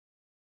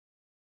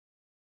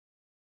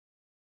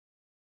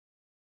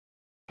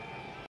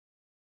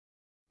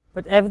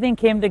But everything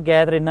came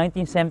together in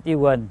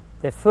 1971,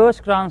 their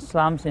first Grand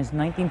Slam since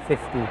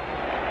 1950.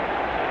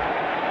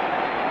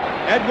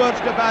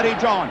 Edwards to Barry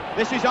John.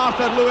 This is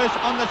Arthur Lewis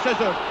on the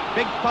scissors.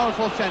 Big,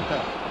 powerful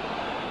centre.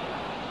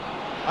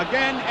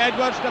 Again,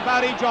 Edwards to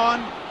Barry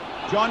John.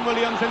 John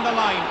Williams in the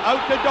line.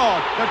 Out the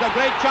door. There's a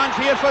great chance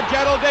here for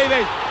Gerald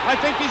Davies. I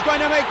think he's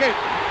going to make it.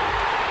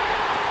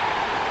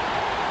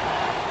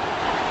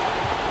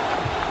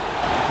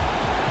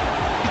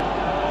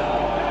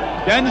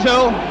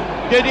 Denzel,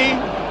 did he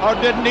or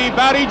didn't he?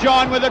 Barry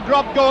John with a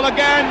drop goal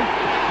again.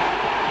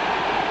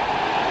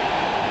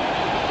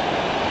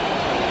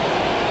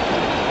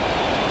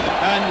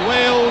 And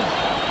Wales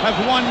have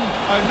won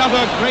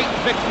another great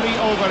victory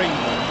over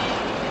England.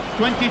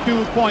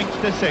 22 points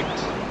to 6.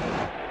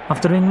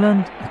 After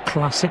England, a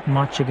classic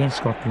match against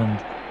Scotland.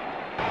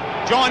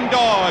 John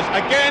Dawes,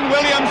 again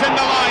Williams in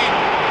the line.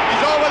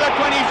 He's over the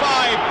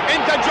 25,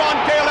 into John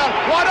Taylor.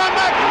 What a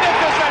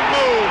magnificent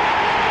move!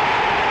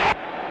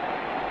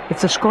 If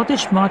the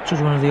Scottish match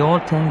was one of the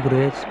all-time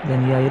greats,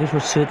 then the Irish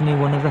was certainly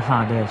one of the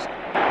hardest.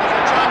 There's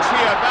a chance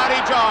here, Barry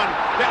John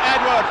to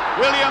Edward,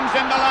 Williams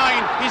in the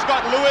line, he's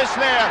got Lewis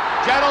there,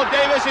 Gerald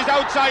Davies is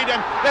outside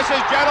him, this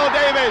is Gerald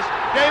Davies,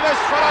 Davies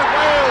for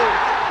Wales!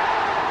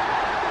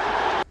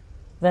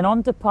 Then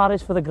on to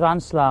Paris for the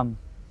Grand Slam,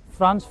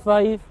 France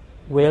 5,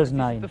 Wales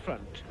 9. The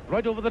front,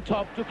 right over the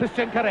top to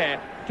Christian Carré,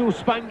 to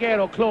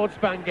Spanghero, Claude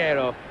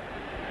Spanghero,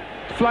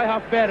 fly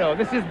half Barrow,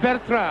 this is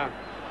Bertrand,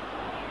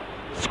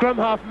 scrum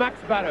half Max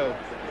Barrow,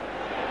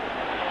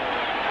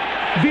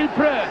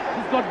 Villepreux,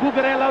 he's got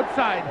Gouverel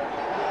outside,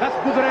 that's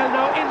Gouverel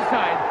now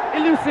inside,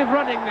 elusive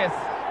running this,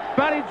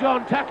 Barry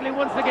John tackling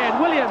once again,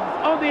 Williams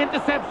on the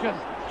interception,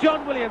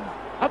 John Williams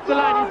up the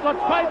line, he's got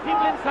 5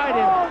 people inside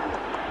him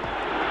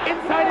is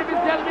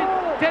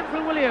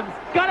Denzel Williams,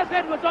 Gareth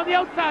Edwards on the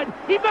outside,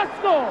 he must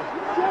score!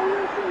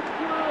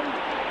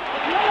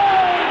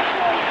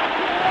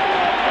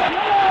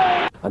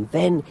 And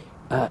then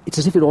it's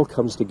as if it all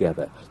comes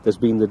together. There's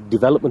been the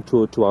development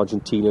tour to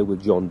Argentina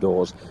with John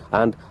Dawes,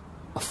 and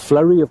a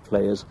flurry of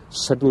players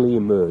suddenly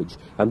emerge.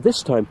 And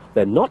this time,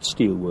 they're not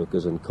steel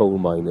workers and coal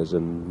miners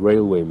and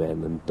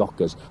railwaymen and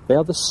dockers. They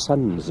are the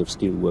sons of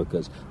steel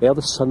workers. They are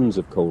the sons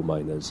of coal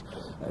miners.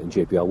 In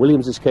J.P.R.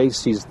 Williams'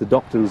 case, he's the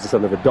doctor who's the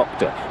son of a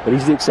doctor. But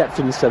he's the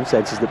exception in some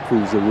senses that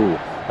proves the rule.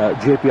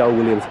 J.P.R.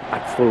 Williams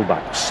at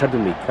fullback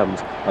suddenly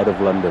comes out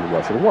of London,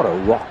 Welsh. And what a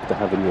rock to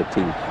have in your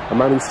team. A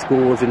man who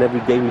scores in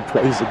every game he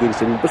plays against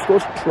him, but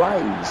scores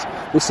tries.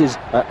 This is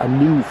a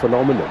new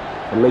phenomenon.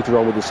 And later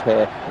on with his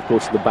hair, of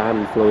course, the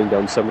band flowing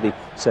down, somebody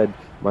said,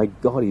 my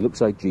God, he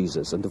looks like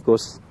Jesus. And of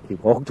course, he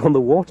walked on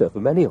the water for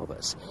many of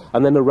us.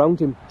 And then around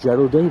him,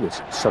 Gerald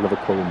Davies, son of a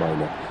coal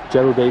miner.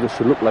 Gerald Davies,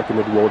 who looked like an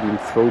Edwardian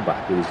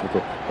throwback with his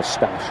little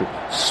moustache,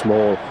 a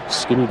small,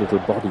 skinny little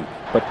body.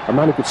 But a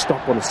man who could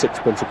stop on a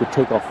sixpence, who could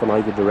take off in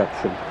either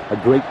direction. A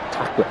great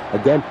tackler.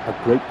 Again,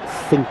 a great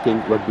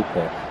thinking rugby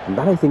player. And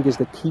that, I think, is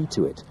the key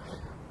to it.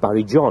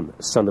 Barry John,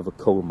 son of a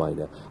coal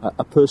miner,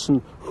 a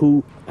person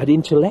who had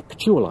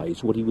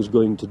intellectualised what he was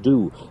going to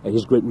do.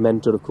 His great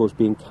mentor, of course,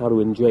 being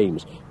Carwyn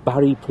James.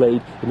 Barry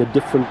played in a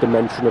different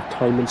dimension of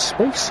time and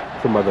space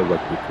from other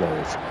rugby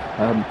players.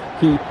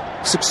 He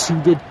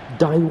succeeded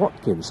Di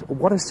Watkins.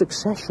 What a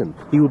succession.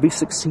 He will be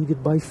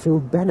succeeded by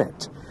Phil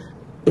Bennett.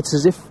 It's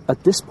as if,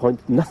 at this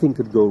point, nothing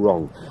could go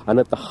wrong.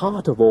 And at the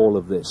heart of all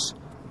of this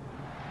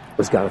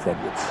was Gareth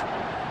Edwards.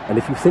 And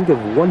if you think of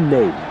one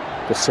name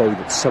to say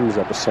that sums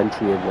up a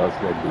century of Welsh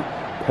rugby,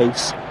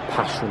 pace,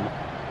 passion,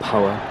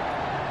 power,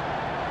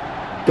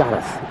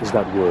 Gareth is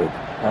that word.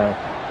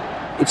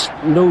 It's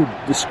no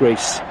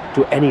disgrace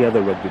to any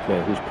other rugby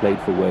player who's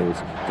played for Wales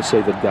to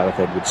say that Gareth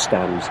Edwards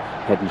stands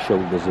head and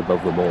shoulders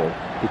above them all,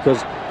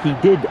 because he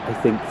did, I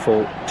think,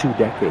 for 2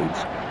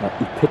 decades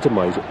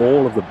epitomise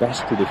all of the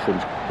best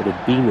traditions that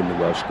had been in the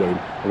Welsh game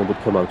and that would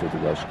come out of the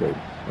Welsh game.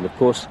 And of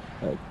course,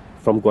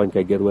 from Gwaun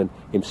Cai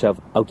himself,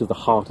 out of the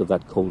heart of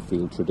that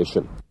coalfield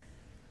tradition.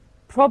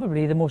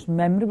 Probably the most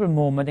memorable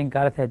moment in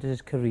Gareth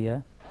Edwards'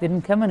 career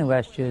didn't come in a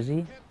Welsh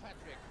jersey,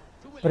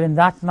 but in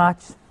that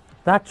match,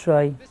 that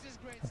try,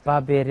 the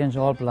Barbarians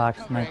All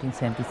Blacks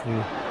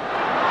 1973.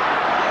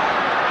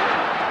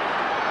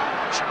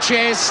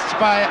 Chased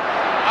by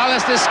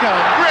Alistair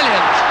Scowen.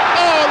 Brilliant!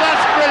 Oh,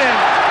 that's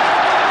brilliant!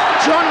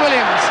 John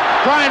Williams,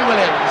 Brian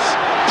Williams,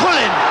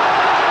 pulling.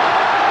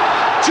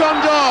 John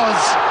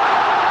Dawes.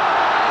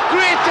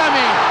 Great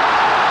dummy.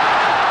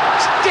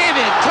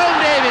 David, Tom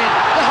David,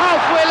 the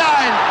halfway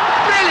line.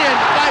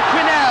 Brilliant by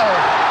Quinnell.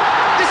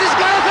 This is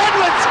Gareth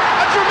Edwards.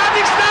 A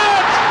dramatic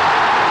start.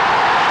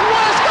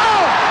 What a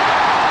score!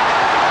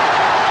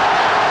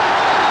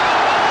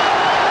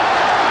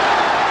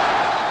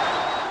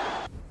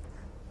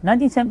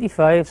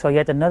 "1975 saw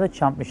yet another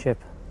championship.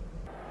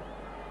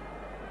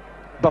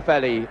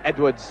 Boffelli,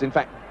 Edwards, in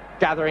fact,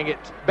 gathering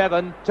it.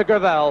 Bevan to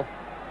Gravel.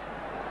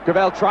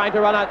 Gravel trying to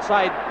run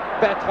outside.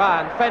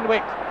 Bertrand,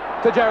 Fenwick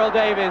to Gerald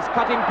Davies,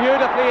 cutting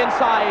beautifully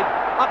inside,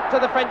 up to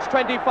the French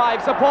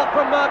 25. Support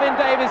from Mervyn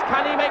Davies.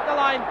 Can he make the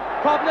line?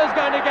 Cobner's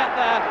going to get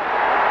there.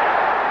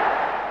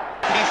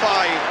 He's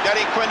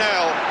Derry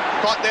Quinnell,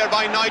 caught there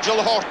by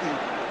Nigel Horton.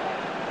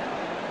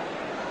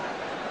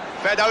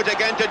 Fed out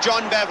again to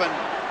John Bevan.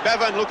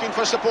 Bevan looking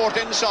for support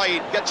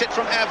inside, gets it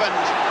from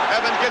Evans.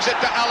 Evans gives it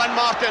to Alan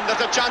Martin.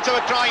 There's a chance of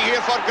a try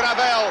here for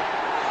Gravel,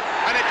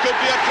 and it could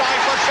be a try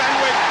for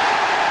Fenwick.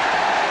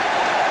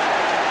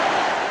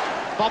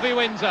 Bobby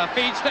Windsor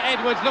feeds to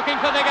Edwards, looking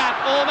for the gap,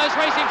 almost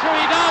racing through.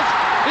 He does.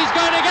 He's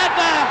going to get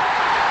there.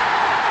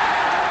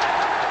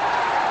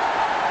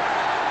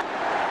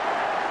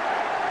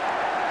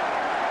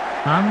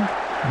 And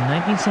in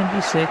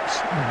 1976,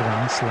 a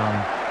Grand Slam.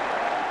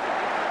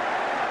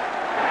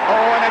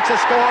 Oh, and it's a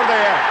score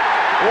there.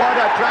 What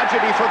a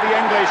tragedy for the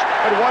English,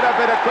 but what a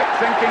bit of quick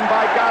thinking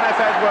by Gareth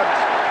Edwards.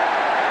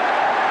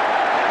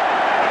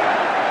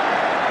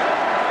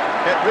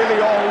 It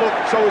really all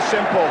looked so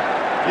simple.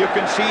 You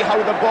can see how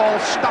the ball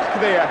stuck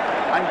there,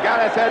 and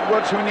Gareth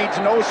Edwards, who needs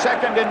no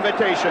second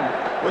invitation,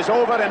 was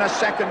over in a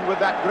second with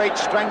that great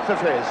strength of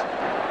his.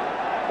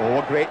 Oh,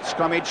 a great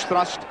scrummage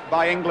thrust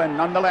by England,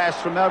 nonetheless,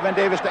 from Mervyn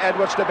Davies to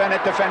Edwards to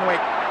Bennett to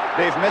Fenwick.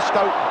 They've missed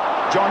out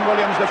John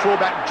Williams, the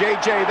fullback.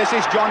 JJ, this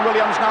is John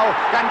Williams now.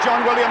 Can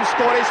John Williams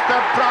score his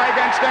third try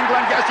against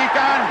England? Yes, he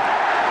can.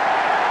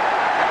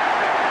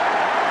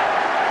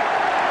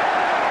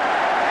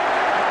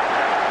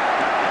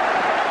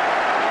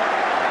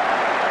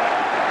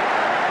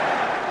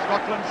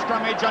 Scotland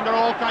scrummage under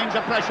all kinds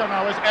of pressure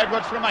now as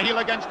Edwards from a heel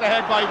against the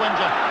head by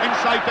Windsor.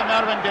 Inside to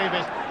Mervyn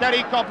Davies.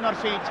 Terry Cobner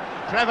feeds.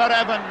 Trevor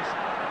Evans.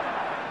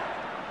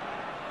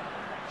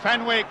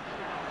 Fenwick.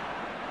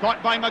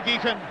 Caught by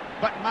McGeechan,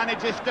 but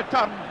manages to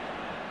turn.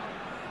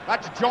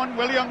 That's John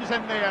Williams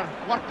in there,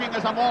 working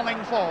as a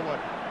mauling forward.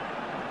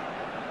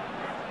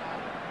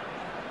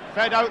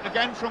 Fed out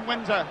again from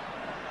Windsor.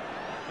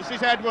 This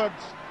is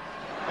Edwards.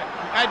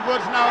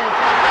 Edwards now.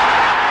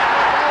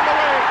 Edwards all the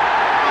way.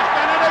 He's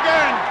done it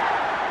again.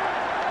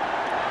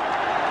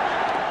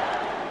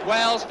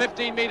 Wales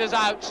 15 metres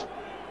out.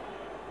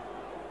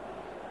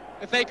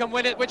 If they can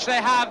win it, which they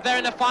have, they're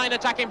in a fine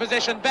attacking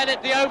position.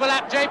 Bennett, the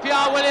overlap,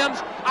 JPR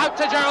Williams, out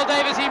to Gerald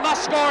Davies. He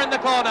must score in the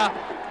corner.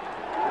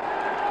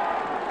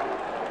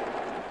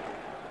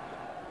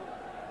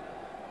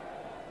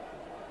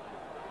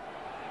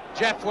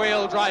 Jeff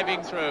Wheel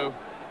driving through.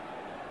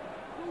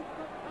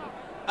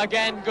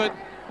 Again, good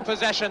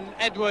possession,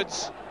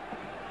 Edwards.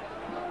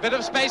 Bit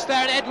of space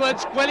there, and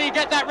Edwards, will he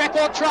get that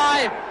record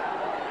try?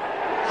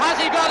 Has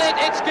he got it?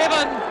 It's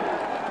given.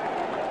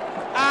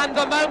 And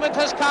the moment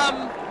has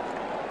come.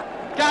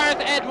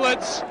 Gareth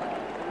Edwards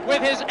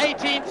with his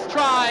 18th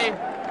try,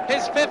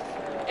 his 5th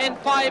in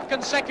 5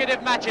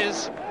 consecutive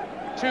matches,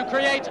 to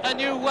create a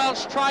new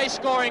Welsh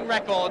try-scoring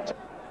record.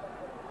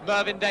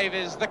 Mervyn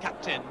Davies, the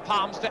captain,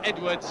 palms to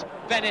Edwards.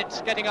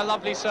 Bennett getting a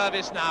lovely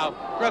service now.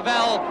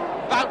 Gravel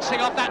bouncing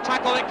off that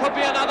tackle. It could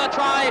be another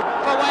try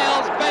for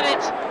Wales.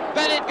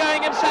 Bennett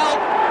going himself.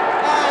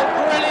 Oh,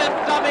 brilliant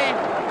dummy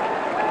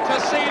to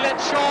seal it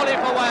surely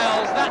for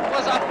Wales. That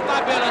was a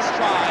fabulous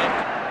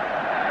try.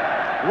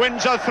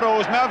 Windsor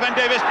throws, Mervyn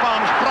Davies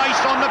palms,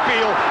 Price on the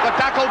peel, the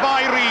tackle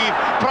by Reeve.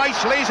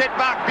 Price lays it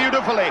back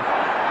beautifully.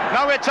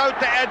 Now it's out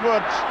to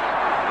Edwards.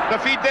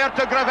 The feed there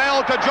to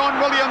Gravel, to John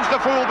Williams,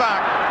 the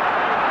fullback.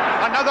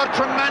 Another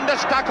tremendous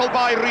tackle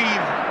by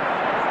Reeve.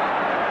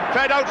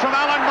 Fed out from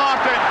Alan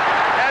Martin.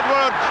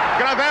 Edwards,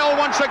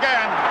 Gravel once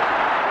again.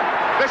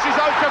 This is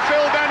out to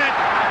Phil Bennett.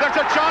 There's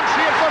a chance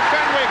here for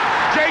Fenwick.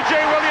 JJ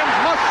Williams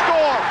must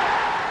score.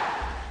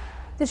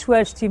 This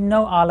Welsh team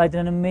now allied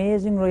an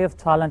amazing array of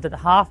talent at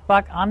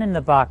half-back and in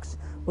the backs,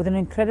 with an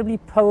incredibly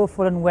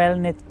powerful and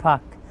well-knit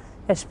pack,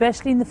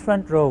 especially in the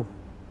front row.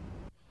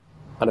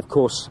 And of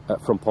course,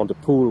 from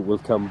Pontypool will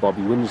come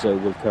Bobby Windsor,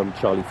 will come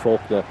Charlie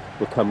Faulkner,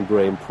 will come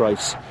Graham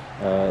Price,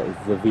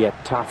 the Viet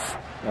Taff,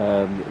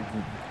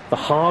 the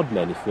hard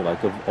men, if you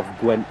like, of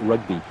Gwent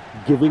Rugby,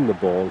 giving the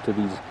ball to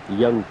these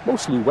young,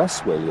 mostly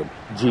West Walian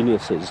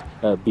geniuses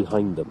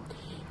behind them.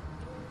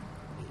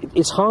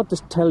 It's hard to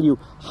tell you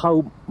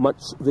how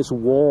much this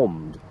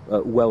warmed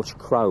Welsh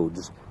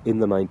crowds in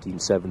the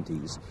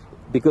 1970s,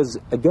 because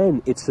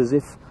again, it's as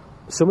if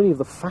so many of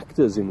the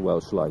factors in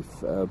Welsh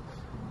life,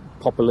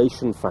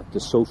 population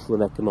factors, social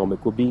and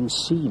economic, were being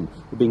seen,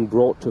 were being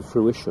brought to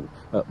fruition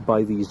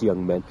by these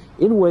young men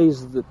in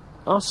ways that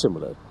are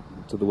similar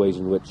to the ways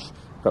in which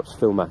perhaps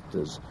film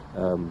actors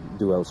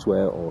do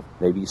elsewhere, or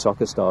maybe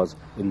soccer stars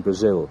in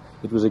Brazil.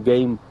 It was a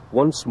game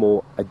once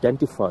more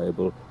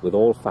identifiable with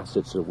all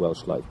facets of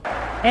Welsh life.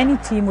 Any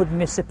team would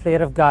miss a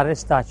player of Gareth's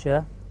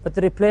stature, but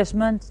the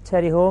replacement,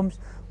 Terry Holmes,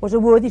 was a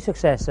worthy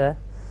successor,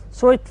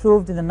 so it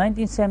proved in the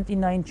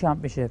 1979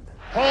 championship.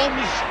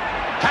 Holmes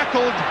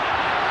tackled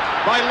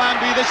by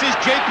Lambie. This is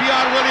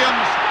JPR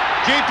Williams.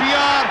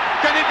 JPR,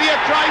 can it be a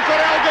try for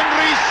Elgin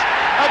Rees?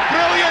 A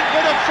brilliant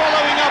bit of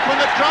following up, and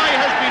the try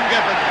has been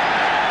given.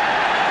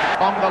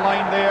 On the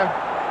line there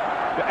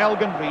to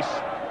Elgin Rees.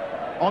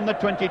 On the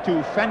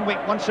 22, Fenwick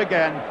once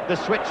again. The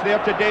switch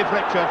there to Dave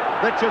Richards.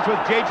 Richards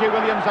with JJ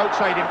Williams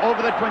outside him.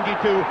 Over the 22,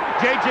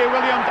 JJ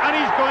Williams, and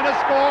he's going to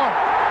score.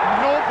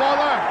 No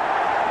bother.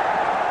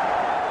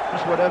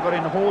 Just whatever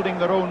in holding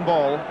their own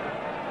ball.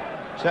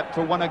 Set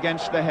for one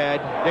against the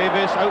head.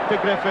 Davis out to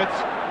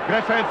Griffiths.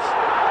 Griffiths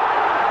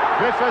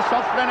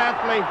off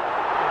Llanelli.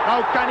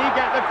 Now can he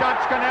get the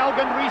touch? Can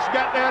Elgin Rees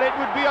get there? It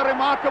would be a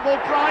remarkable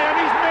try, and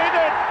he's made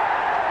it!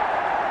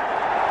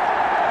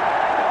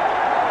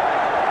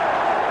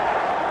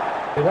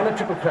 They won a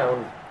Triple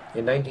Crown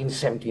in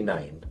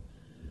 1979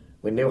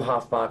 with new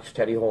halfbacks,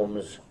 Terry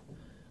Holmes,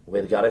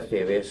 with Gareth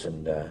Davis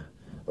and a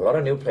lot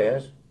of new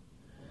players.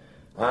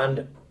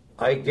 And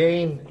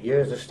again,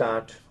 here's the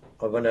start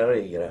of another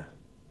era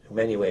in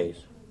many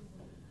ways.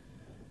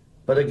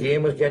 But the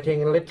game was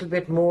getting a little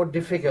bit more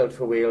difficult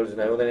for Wales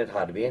now than it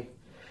had been.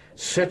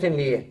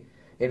 Certainly,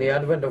 in the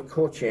advent of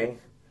coaching,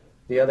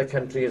 the other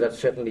countries had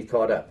certainly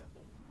caught up.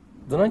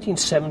 The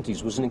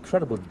 1970s was an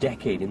incredible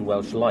decade in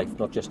Welsh life,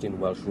 not just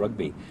in Welsh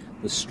rugby.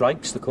 The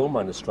strikes, the coal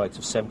miners' strikes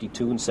of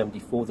 72 and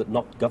 74 that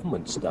knocked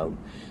governments down,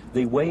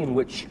 the way in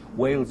which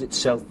Wales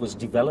itself was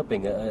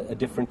developing a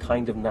different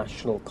kind of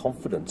national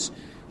confidence,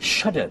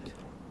 shuddered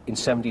in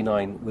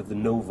 79 with the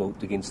no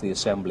vote against the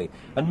Assembly.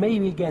 And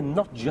maybe, again,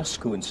 not just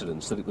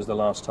coincidence that it was the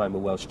last time a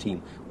Welsh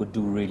team would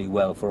do really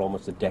well for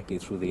almost a decade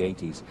through the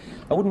 80s.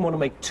 I wouldn't want to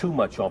make too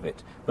much of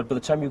it, but by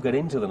the time you get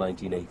into the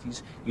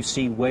 1980s, you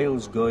see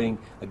Wales going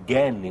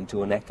again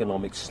into an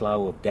economic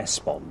slough of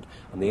despond.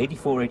 And the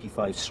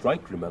 84-85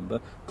 strike,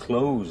 remember,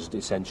 closed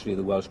essentially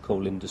the Welsh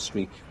coal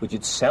industry, which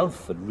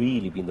itself had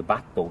really been the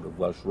backbone of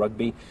Welsh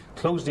rugby,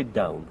 closed it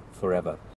down forever.